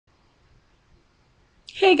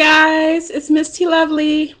Hey guys, it's Miss T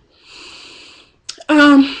Lovely.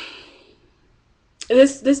 Um,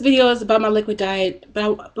 this video is about my liquid diet,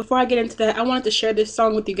 but before I get into that, I wanted to share this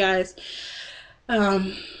song with you guys.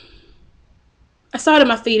 Um, I saw it in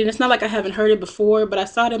my feed, and it's not like I haven't heard it before, but I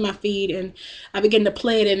saw it in my feed, and I began to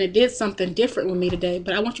play it, and it did something different with me today.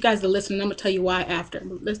 But I want you guys to listen, and I'm gonna tell you why after.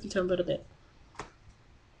 Listen to a little bit.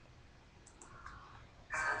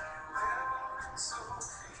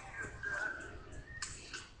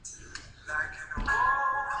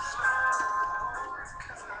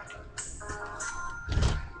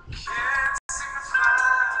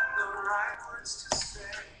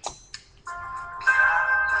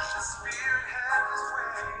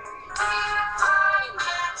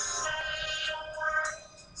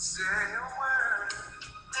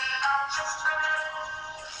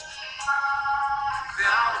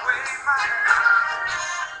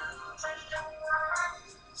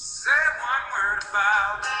 Say one word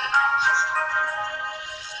about it.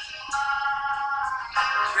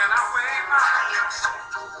 Can I wave my hands?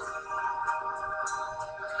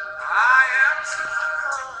 I am too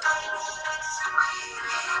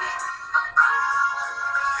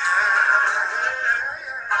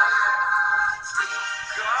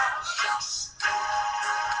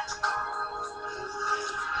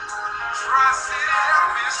trust in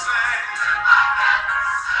me, say,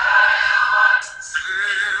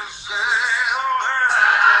 say a word.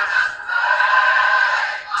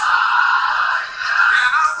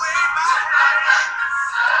 Can I wave my hands?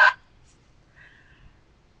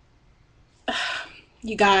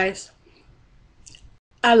 You guys,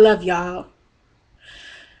 I love y'all.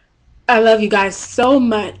 I love you guys so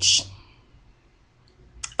much.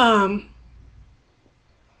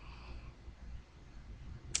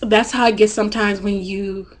 That's how I get sometimes when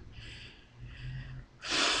you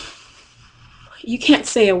can't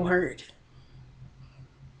say a word.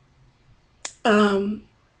 I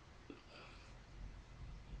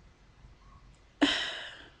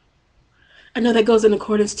know that goes in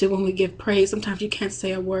accordance to when we give praise. Sometimes you can't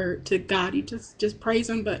say a word to God. You just praise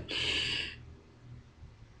him, but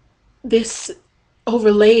this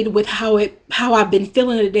overlaid with how I've been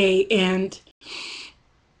feeling today, and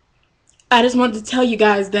I just wanted to tell you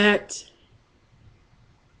guys that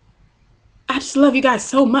I just love you guys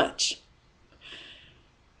so much.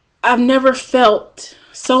 I've never felt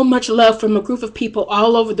so much love from a group of people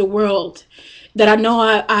all over the world that I know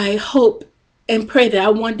I hope and pray that I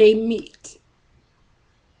one day meet.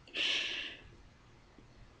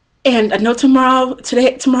 And I know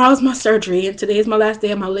tomorrow's my surgery, and today is my last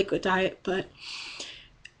day of my liquid diet, but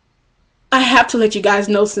I have to let you guys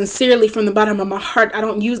know sincerely from the bottom of my heart, I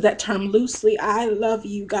don't use that term loosely. I love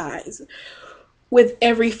you guys with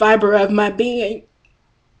every fiber of my being.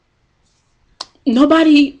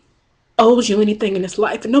 Nobody owes you anything in this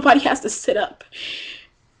life, and nobody has to sit up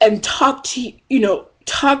and talk to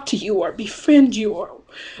you or befriend you or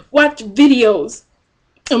watch videos,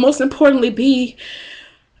 and most importantly be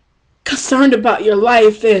concerned about your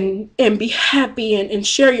life and be happy and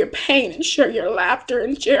share your pain and share your laughter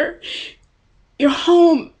and share your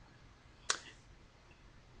home.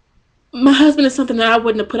 My husband is something that I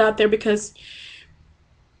wouldn't have put out there because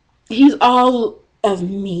he's all of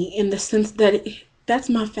me in the sense that that's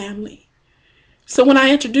my family. So when I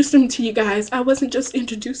introduced him to you guys, I wasn't just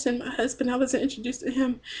introducing my husband, I was introducing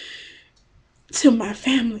him to my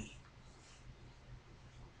family.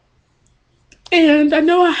 And I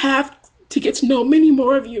know I have to get to know many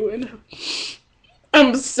more of you, and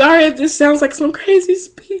I'm sorry if this sounds like some crazy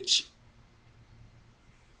speech,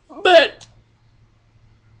 but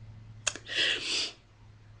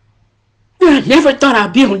I never thought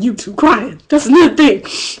I'd be on YouTube crying. That's another thing.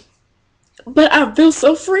 But I feel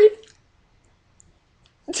so free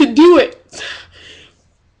to do it.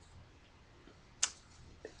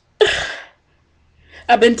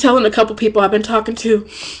 I've been telling a couple people I've been talking to,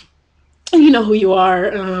 and you know who you are.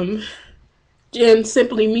 Jen,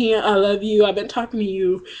 Simply Me, I love you. I've been talking to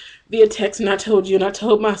you via text, and I told you, and I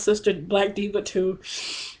told my sister, Black Diva, too.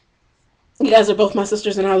 You guys are both my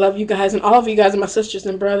sisters, and I love you guys, and all of you guys are my sisters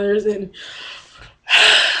and brothers, and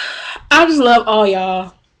I just love all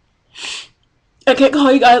y'all. I can't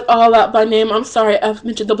call you guys all out by name. I'm sorry. I've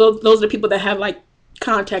mentioned those are the people that have like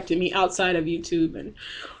contacted me outside of YouTube, and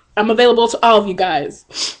I'm available to all of you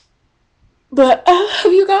guys. But I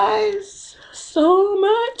love you guys so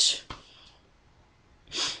much.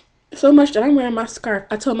 So much that I'm wearing my scarf.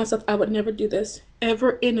 I told myself I would never do this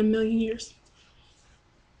ever in a million years.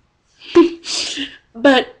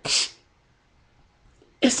 But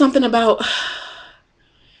it's something about,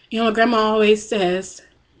 my grandma always says,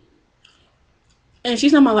 And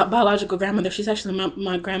she's not my biological grandmother. She's actually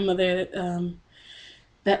my grandmother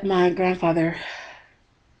that my grandfather.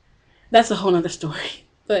 That's a whole nother story.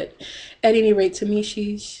 But at any rate, to me,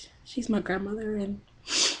 she's my grandmother, and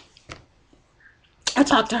I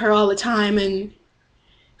talk to her all the time, and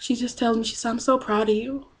she just tells me, she said, "I'm so proud of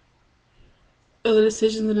you, of the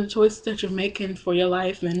decisions and the choices that you're making for your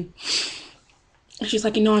life." And she's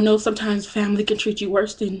like, I know sometimes family can treat you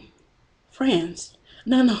worse than friends.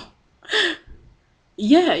 No.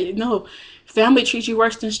 Yeah, no. Family treats you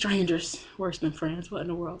worse than strangers. Worse than friends. What in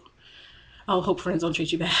the world? I hope friends don't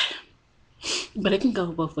treat you bad. But it can go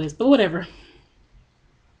both ways. But whatever.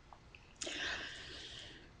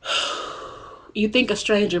 You think a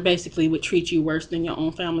stranger basically would treat you worse than your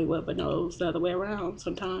own family would, but no, it's the other way around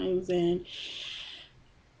sometimes. And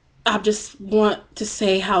I just want to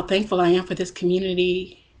say how thankful I am for this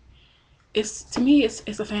community. To me, it's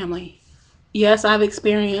a family. Yes, I've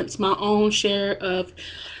experienced my own share of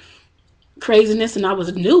craziness, and I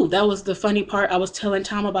was new. That was the funny part. I was telling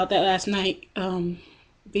Tom about that last night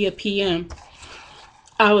via PM.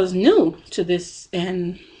 I was new to this,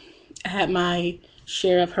 and I had my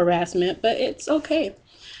share of harassment, but it's okay.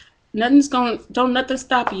 Don't nothing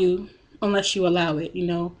stop you unless you allow it.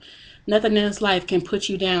 Nothing in this life can put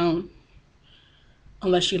you down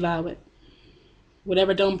unless you allow it.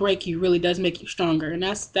 Whatever don't break you really does make you stronger, and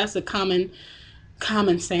that's a common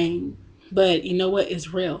saying. But you know what?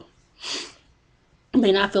 It's real. It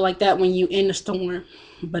may not feel like that when you in the storm,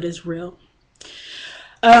 but it's real.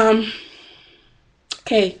 Okay,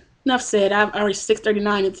 enough said. I've already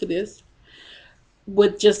 6:39 into this.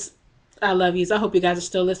 I love yous. I hope you guys are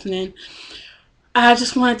still listening. I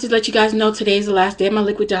just wanted to let you guys know today's the last day of my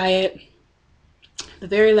liquid diet. The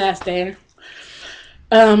very last day.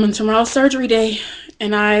 And tomorrow's surgery day.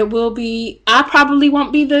 And I probably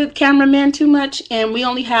won't be the cameraman too much. And we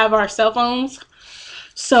only have our cell phones.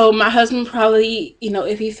 So my husband probably,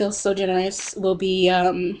 if he feels so generous, will be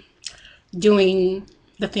doing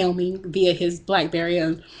the filming via his BlackBerry.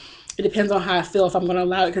 And it depends on how I feel if I'm going to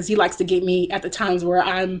allow it, because he likes to get me at the times where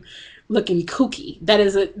I'm looking kooky. That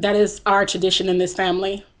is our tradition in this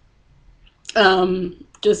family.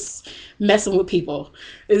 Just messing with people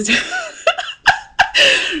is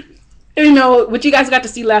what you guys got to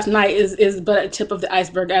see last night is but a tip of the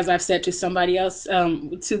iceberg, as I've said to somebody else, to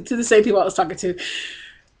the same people I was talking to.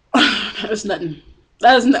 That's nothing.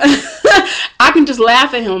 That is not. I can just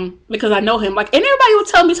laugh at him because I know him. Like, and everybody will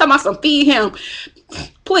tell me, talking about some feed him.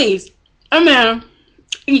 Please, man,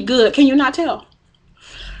 eat good. Can you not tell?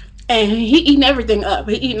 And he eating everything up.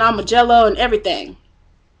 He eating all my Jello and everything.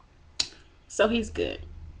 So he's good.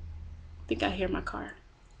 I think I hear my car.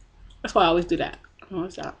 That's why I always do that.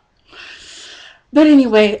 But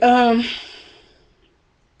anyway,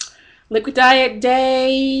 liquid diet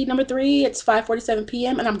day number 3. It's 5:47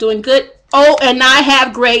 p.m. and I'm doing good. Oh, and I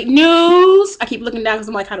have great news. I keep looking down because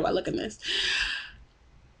I'm like, how do I look in this?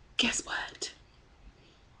 Guess what?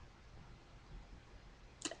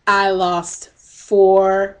 I lost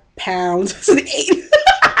 4 pounds.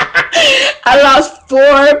 I lost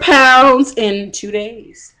 4 pounds in 2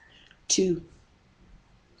 days.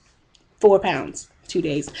 4 pounds, 2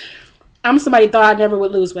 days. I'm somebody thought I never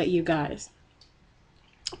would lose weight, you guys.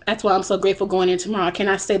 That's why I'm so grateful going in tomorrow. Can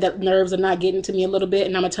I say that nerves are not getting to me a little bit?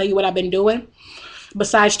 And I'm going to tell you what I've been doing.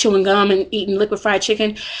 Besides chewing gum and eating liquid fried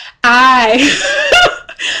chicken, I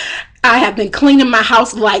have been cleaning my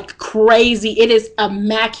house like crazy. It is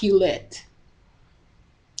immaculate.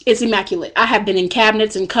 It's immaculate. I have been in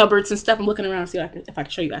cabinets and cupboards and stuff. I'm looking around to see if I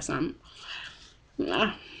can show you guys something.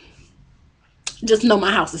 Just know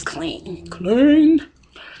my house is clean. Clean.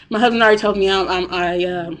 My husband already told me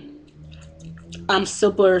I'm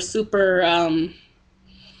super I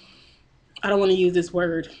don't want to use this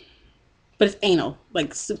word, but it's anal,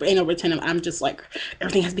 like super anal retentive. I'm just like,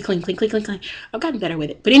 everything has to be clean. I've gotten better with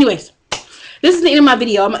it. But anyways, this is the end of my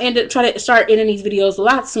video. I'm gonna try to start ending these videos a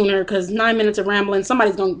lot sooner, because 9 minutes of rambling,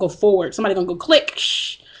 somebody's gonna go forward. Somebody's gonna go click.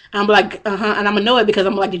 Shh. And I'm like, and I'm gonna know it because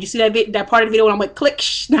I'm like, did you see that part of the video when I'm like, click?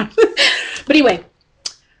 Shh. No. But anyway,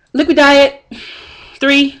 liquid diet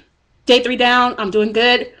 3, day 3 down. I'm doing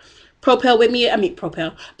good. Powerade with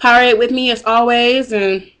me as always,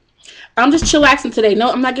 and I'm just chillaxing today. No,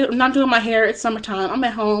 I'm not doing my hair. It's summertime. I'm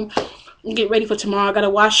at home. I'm getting ready for tomorrow. I gotta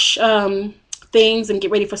wash things and get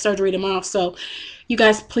ready for surgery tomorrow. So, you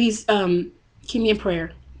guys, please keep me in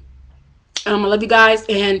prayer. I love you guys,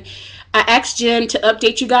 and I asked Jen to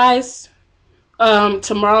update you guys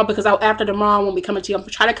tomorrow, because after tomorrow when we come to you, I'm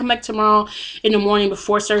gonna try to come back tomorrow in the morning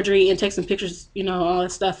before surgery and take some pictures, all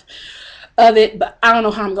that stuff of it, but I don't know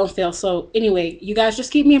how I'm gonna feel. So anyway, you guys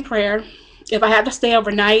just keep me in prayer. If I have to stay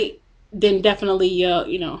overnight, then definitely,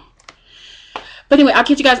 you know. But anyway, I'll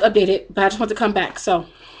keep you guys updated. But I just want to come back. So,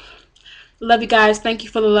 love you guys. Thank you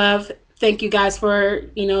for the love. Thank you guys for,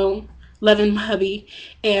 you know, loving my hubby.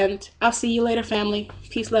 And I'll see you later, family.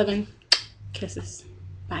 Peace, love, and kisses.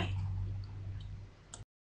 Bye.